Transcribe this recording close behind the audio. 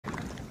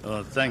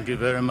Thank you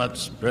very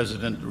much,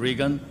 President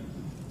Reagan.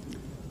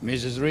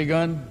 Mrs.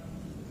 Reagan,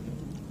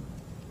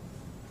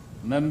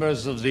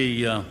 members of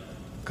the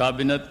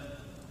Cabinet,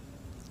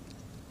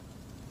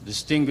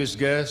 distinguished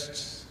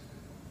guests,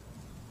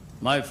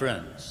 my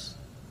friends.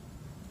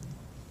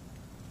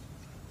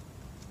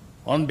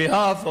 On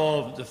behalf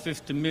of the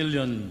 50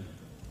 million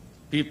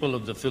people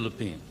of the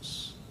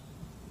Philippines,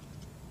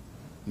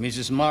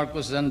 Mrs.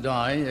 Marcos and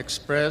I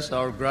express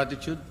our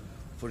gratitude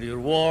for your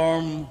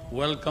warm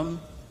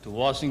welcome to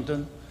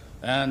Washington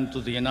and to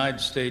the United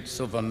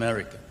States of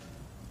America.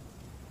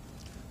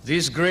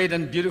 This great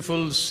and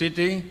beautiful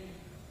city,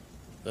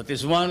 that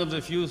is one of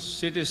the few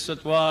cities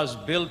that was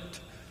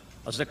built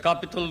as the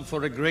capital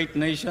for a great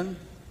nation,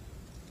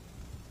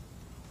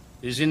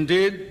 is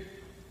indeed,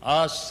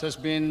 as has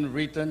been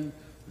written,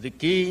 the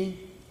key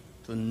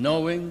to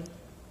knowing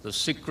the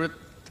secret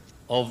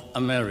of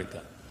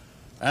America.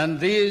 And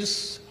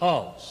this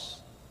house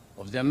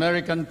of the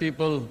American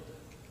people,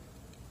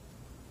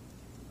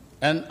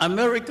 an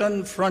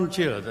American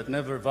frontier that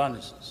never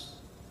vanishes.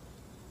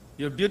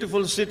 Your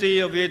beautiful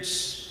city with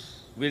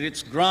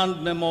its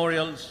grand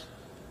memorials,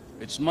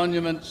 its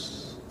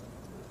monuments,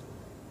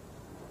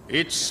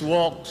 its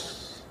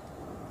walks,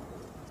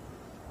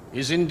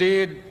 is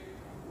indeed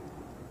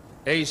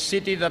a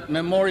city that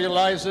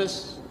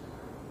memorializes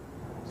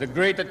the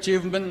great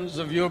achievements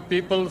of your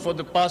people for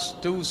the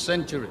past 2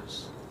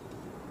 centuries.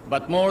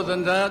 But more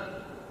than that,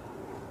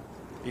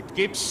 it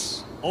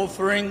keeps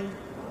offering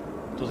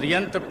to the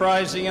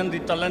enterprising and the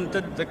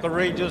talented, the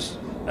courageous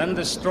and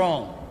the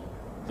strong,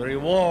 the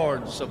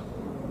rewards of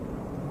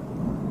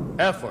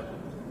effort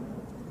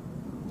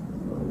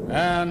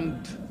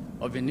and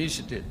of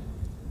initiative.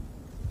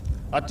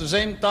 At the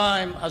same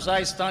time, as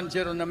I stand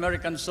here on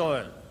American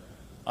soil,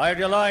 I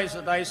realize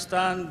that I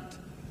stand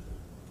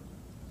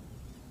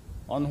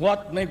on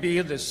what may be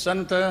the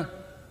center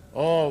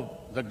of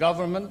the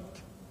government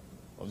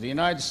of the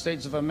United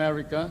States of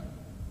America,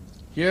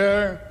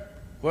 here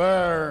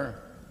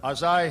where,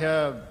 as I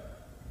have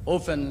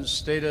often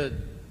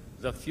stated,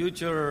 the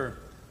future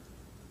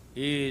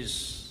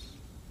is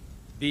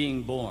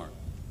being born.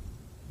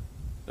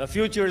 The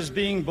future is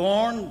being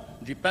born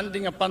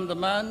depending upon the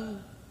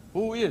man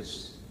who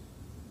is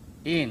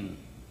in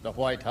the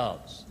White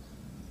House.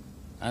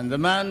 And the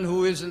man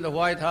who is in the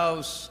White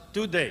House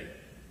today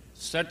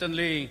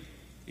certainly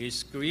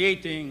is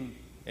creating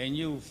a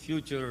new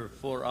future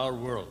for our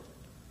world.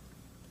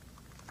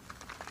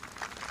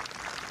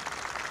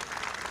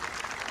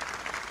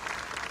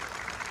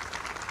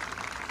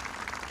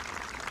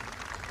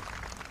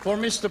 For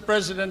Mr.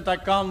 President, I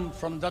come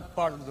from that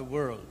part of the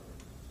world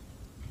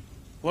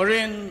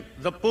wherein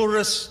the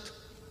poorest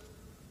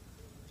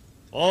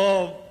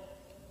of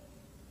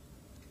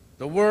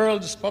the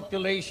world's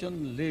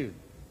population live.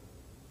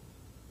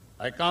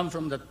 I come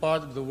from that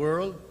part of the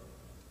world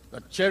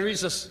that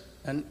cherishes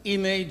an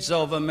image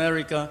of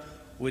America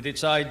with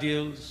its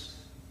ideals,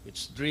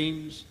 its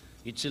dreams,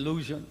 its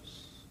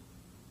illusions.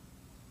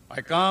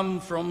 I come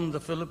from the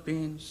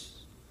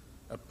Philippines,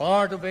 a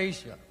part of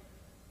Asia,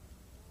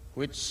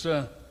 which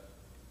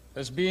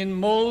has been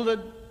molded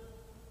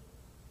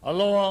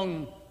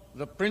along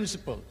the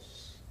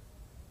principles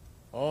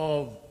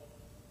of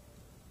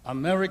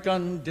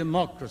American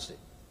democracy.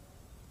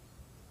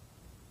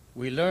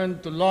 We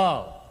learned to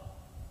love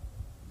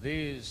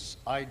these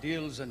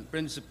ideals and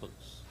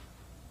principles,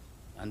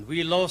 and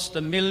we lost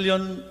 1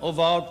 million of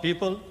our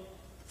people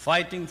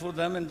fighting for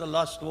them in the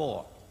last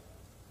war.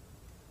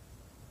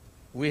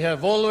 We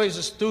have always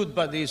stood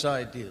by these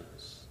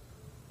ideals.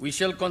 We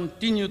shall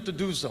continue to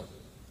do so,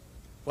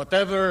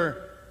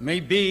 whatever may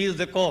be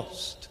the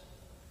cost,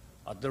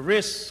 at the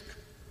risk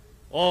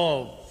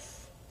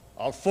of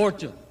our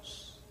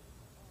fortunes,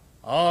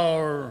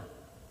 our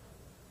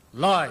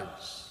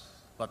lives,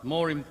 but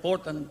more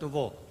important of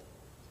all,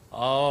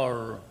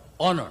 our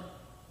honor.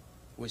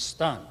 We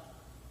stand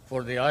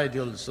for the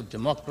ideals of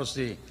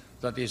democracy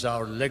that is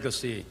our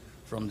legacy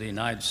from the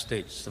United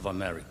States of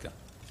America.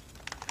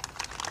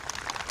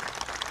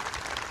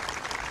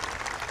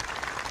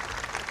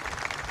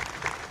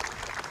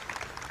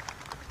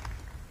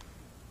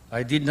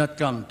 I did not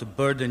come to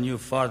burden you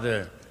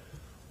further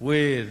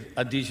with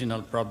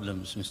additional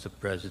problems, Mr.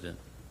 President.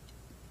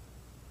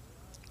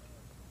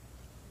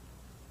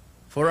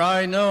 For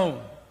I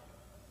know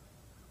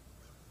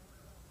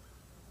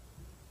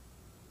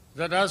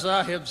that, as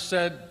I have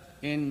said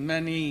in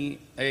many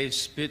a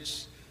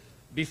speech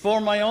before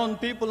my own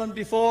people and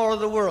before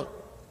the world,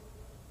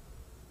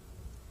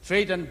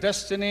 fate and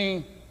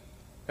destiny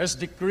has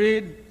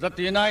decreed that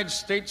the United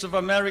States of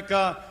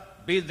America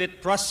be the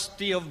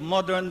trustee of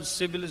modern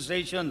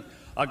civilization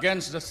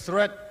against the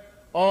threat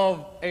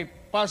of a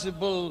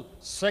possible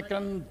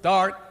second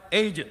dark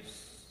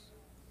ages.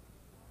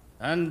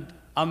 And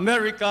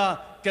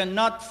America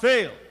cannot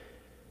fail.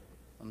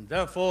 And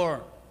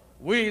therefore,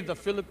 we, the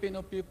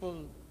Filipino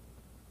people,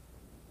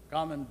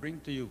 come and bring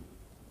to you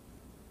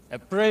a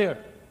prayer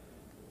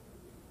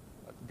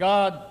that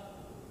God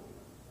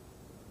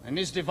and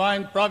His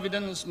divine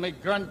providence may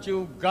grant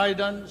you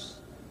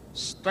guidance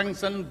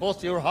strengthen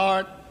both your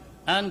heart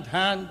and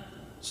hand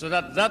so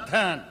that that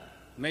hand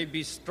may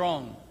be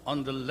strong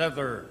on the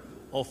lever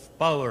of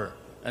power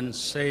and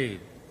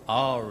save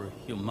our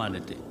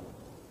humanity.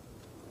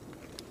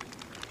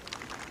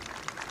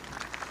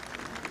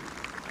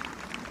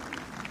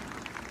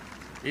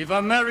 If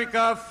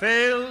America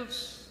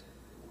fails,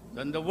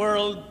 then the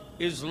world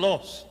is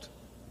lost.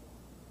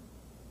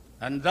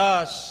 And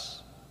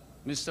thus,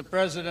 Mr.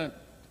 President,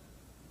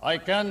 I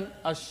can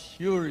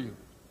assure you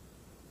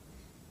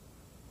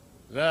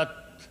that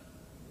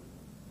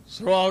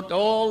throughout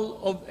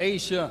all of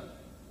Asia,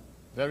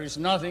 there is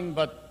nothing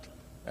but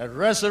a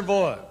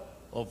reservoir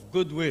of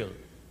goodwill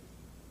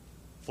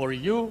for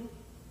you,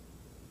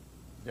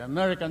 the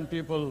American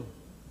people,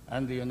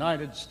 and the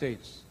United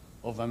States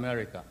of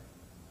America.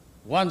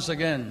 Once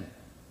again,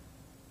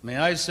 may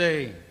I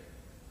say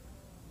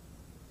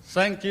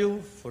thank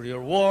you for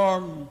your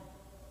warm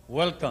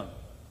welcome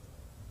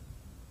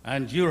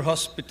and your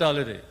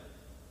hospitality,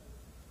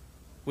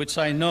 which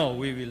I know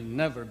we will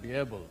never be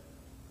able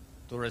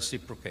to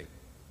reciprocate.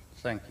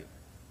 Thank you.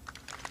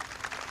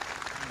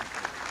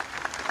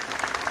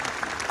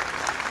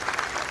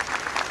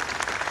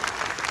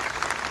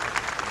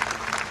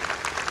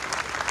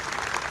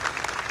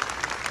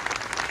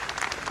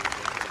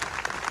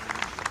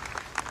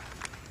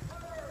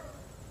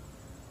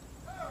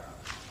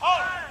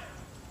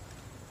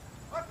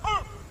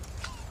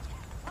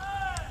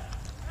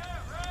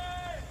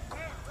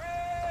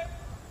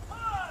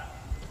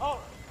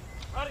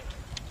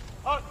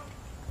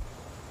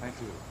 Thank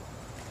you.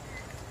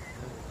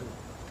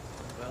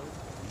 Well,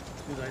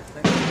 should I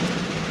thank you?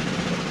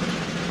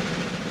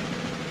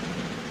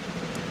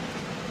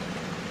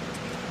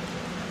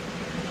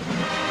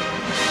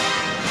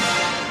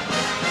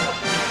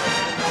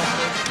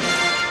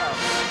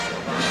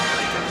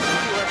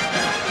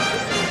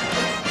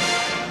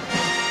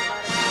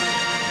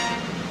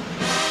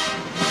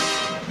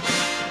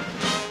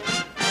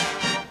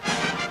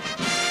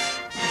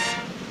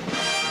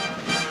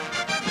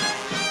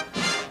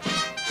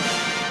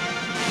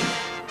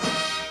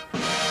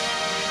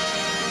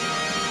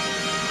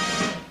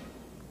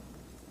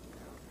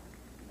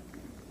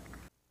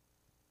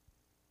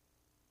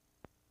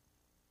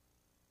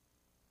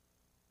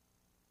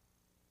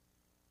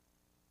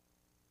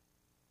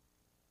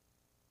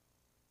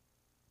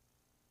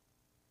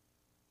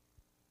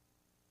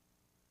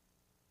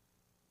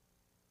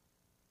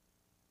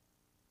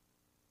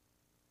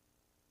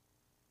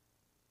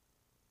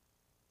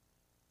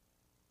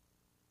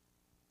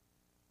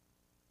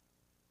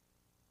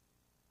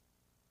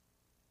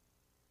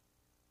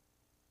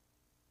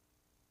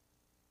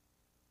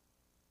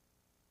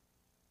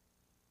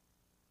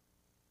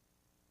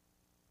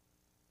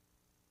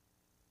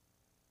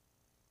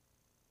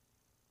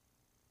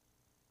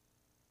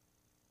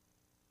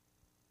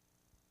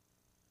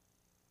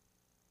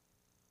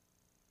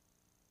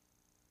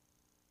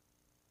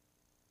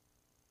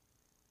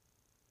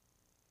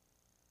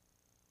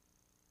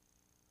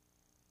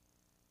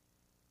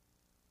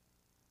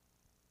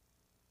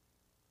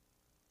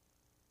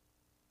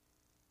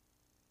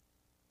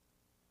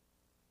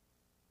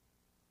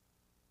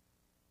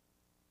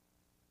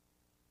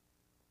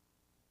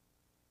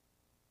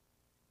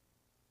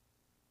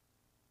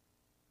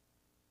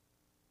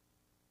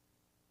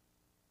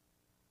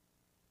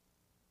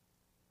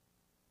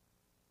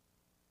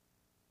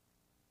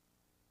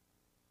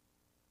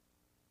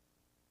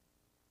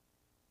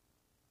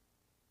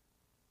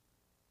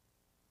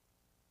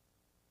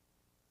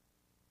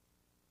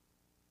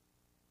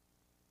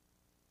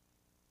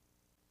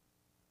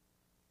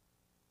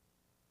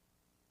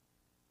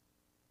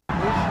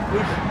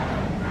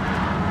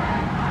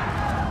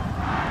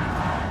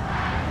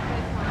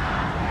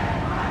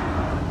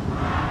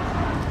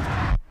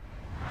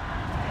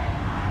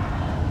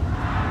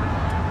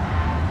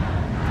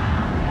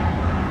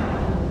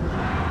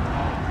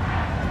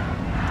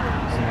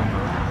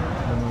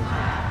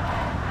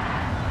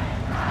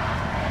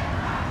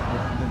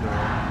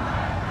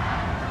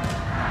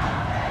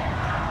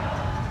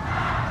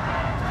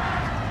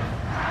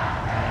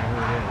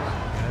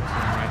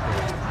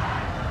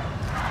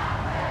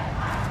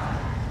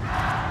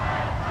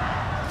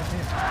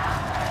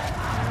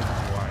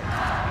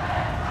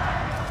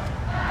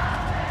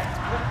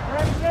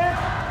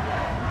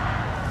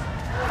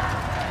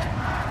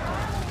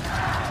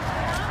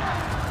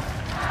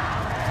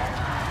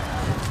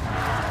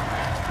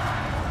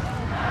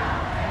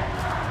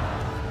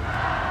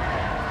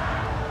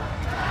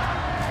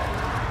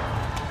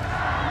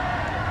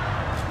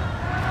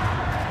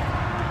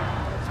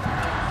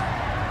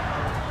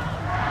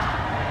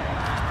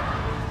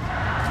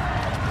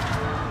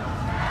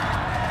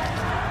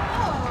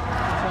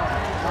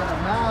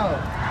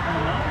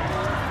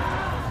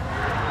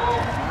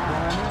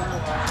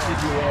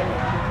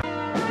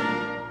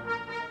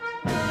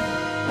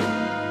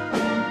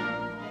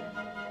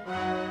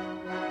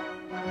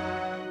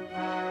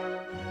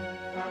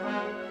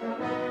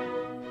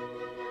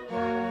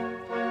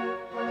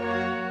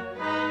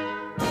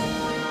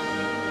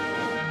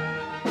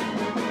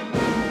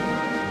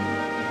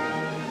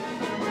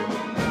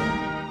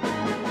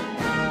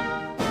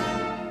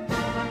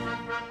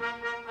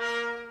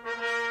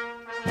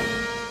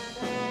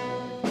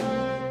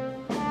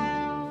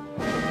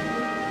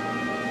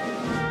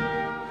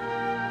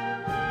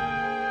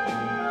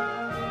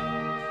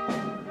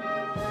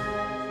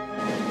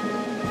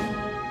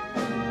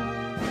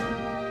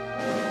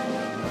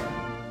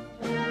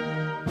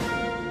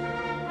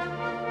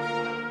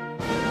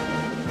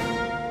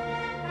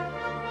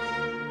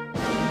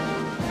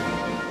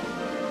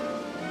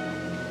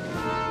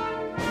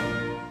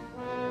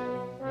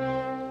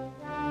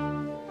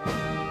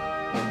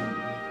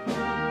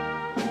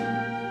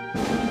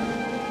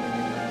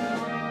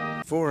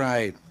 Before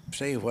I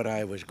say what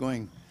I was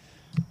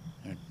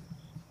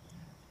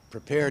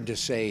prepared to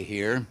say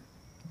here,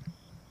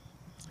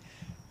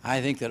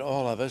 I think that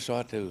all of us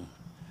ought to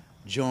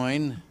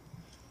join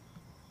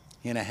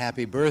in a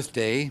happy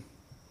birthday.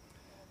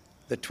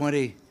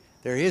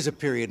 There is a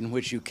period in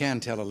which you can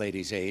tell a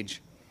lady's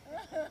age,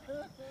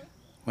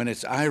 when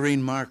it's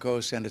Irene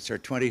Marcos and it's her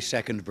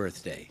 22nd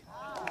birthday.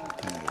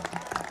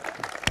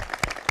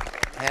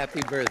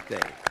 Happy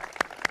birthday.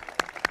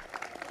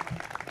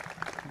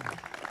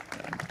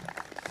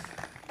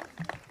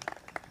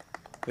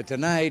 But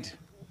tonight,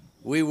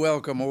 we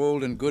welcome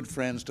old and good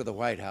friends to the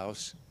White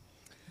House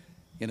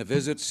in a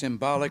visit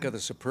symbolic of the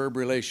superb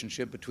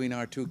relationship between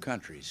our two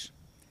countries.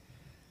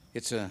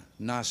 It's a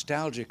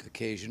nostalgic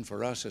occasion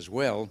for us as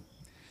well.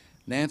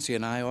 Nancy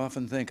and I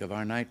often think of our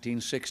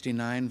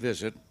 1969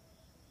 visit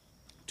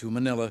to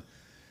Manila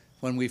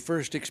when we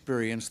first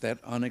experienced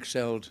that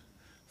unexcelled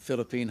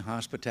Philippine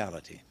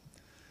hospitality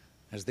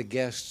as the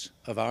guests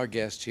of our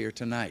guests here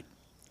tonight.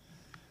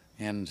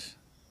 And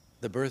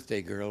the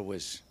birthday girl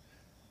was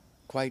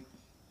quite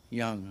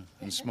young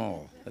and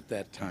small at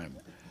that time.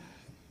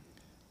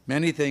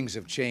 Many things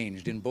have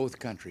changed in both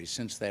countries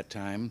since that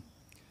time,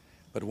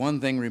 but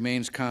one thing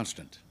remains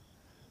constant: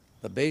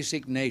 the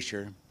basic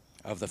nature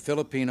of the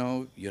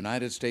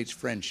Filipino-United States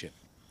friendship.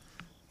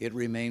 It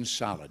remains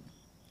solid.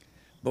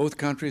 Both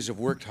countries have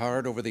worked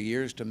hard over the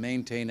years to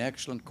maintain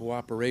excellent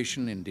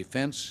cooperation in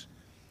defense,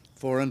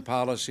 foreign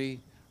policy,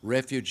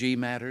 refugee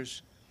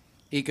matters,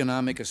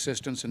 economic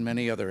assistance, and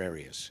many other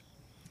areas.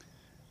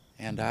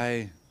 And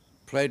I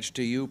pledge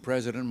to you,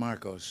 President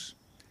Marcos,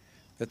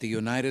 that the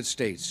United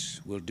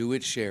States will do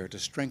its share to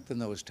strengthen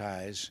those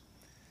ties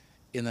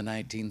in the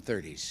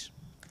 1930s.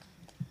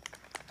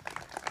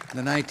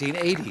 In the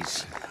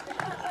 1980s.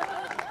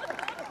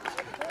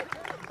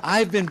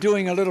 I've been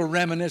doing a little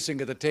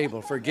reminiscing at the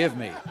table, forgive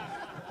me.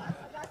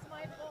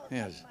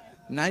 Yes,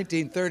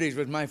 1930s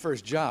was my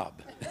first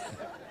job.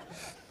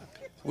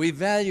 We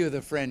value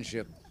the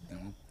friendship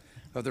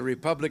of the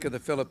Republic of the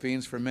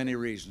Philippines for many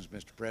reasons,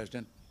 Mr.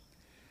 President.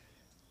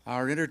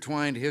 Our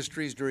intertwined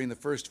histories during the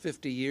first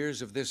 50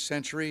 years of this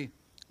century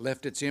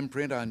left its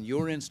imprint on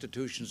your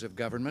institutions of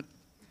government,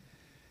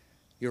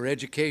 your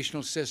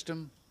educational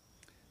system,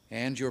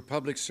 and your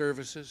public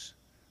services,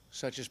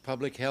 such as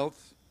public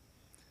health,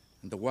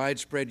 and the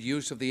widespread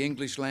use of the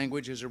English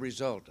language as a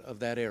result of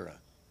that era.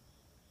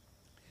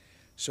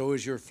 So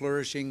is your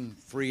flourishing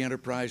free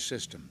enterprise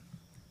system.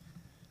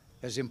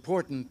 As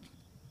important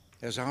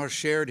as our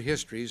shared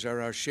histories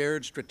are our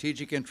shared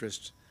strategic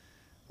interests,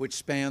 which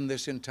span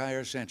this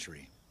entire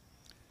century.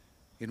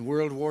 In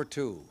World War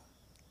II,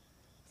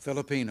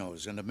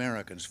 Filipinos and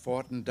Americans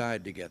fought and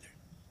died together.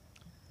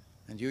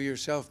 And you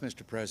yourself,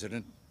 Mr.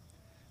 President,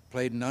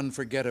 played an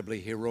unforgettably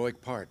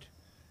heroic part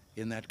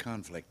in that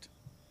conflict.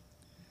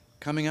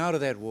 Coming out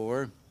of that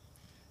war,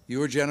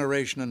 your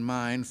generation and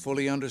mine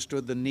fully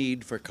understood the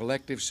need for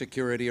collective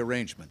security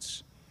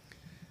arrangements.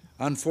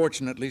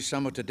 Unfortunately,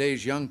 some of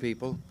today's young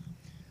people,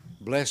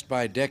 blessed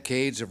by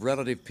decades of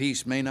relative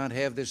peace, may not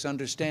have this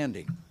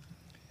understanding.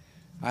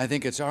 I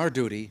think it's our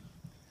duty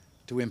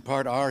to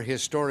impart our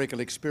historical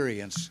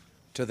experience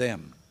to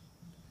them.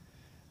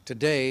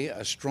 Today,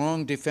 a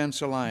strong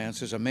defense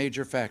alliance is a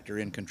major factor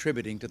in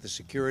contributing to the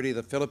security of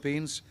the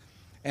Philippines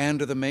and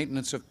to the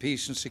maintenance of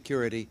peace and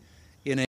security in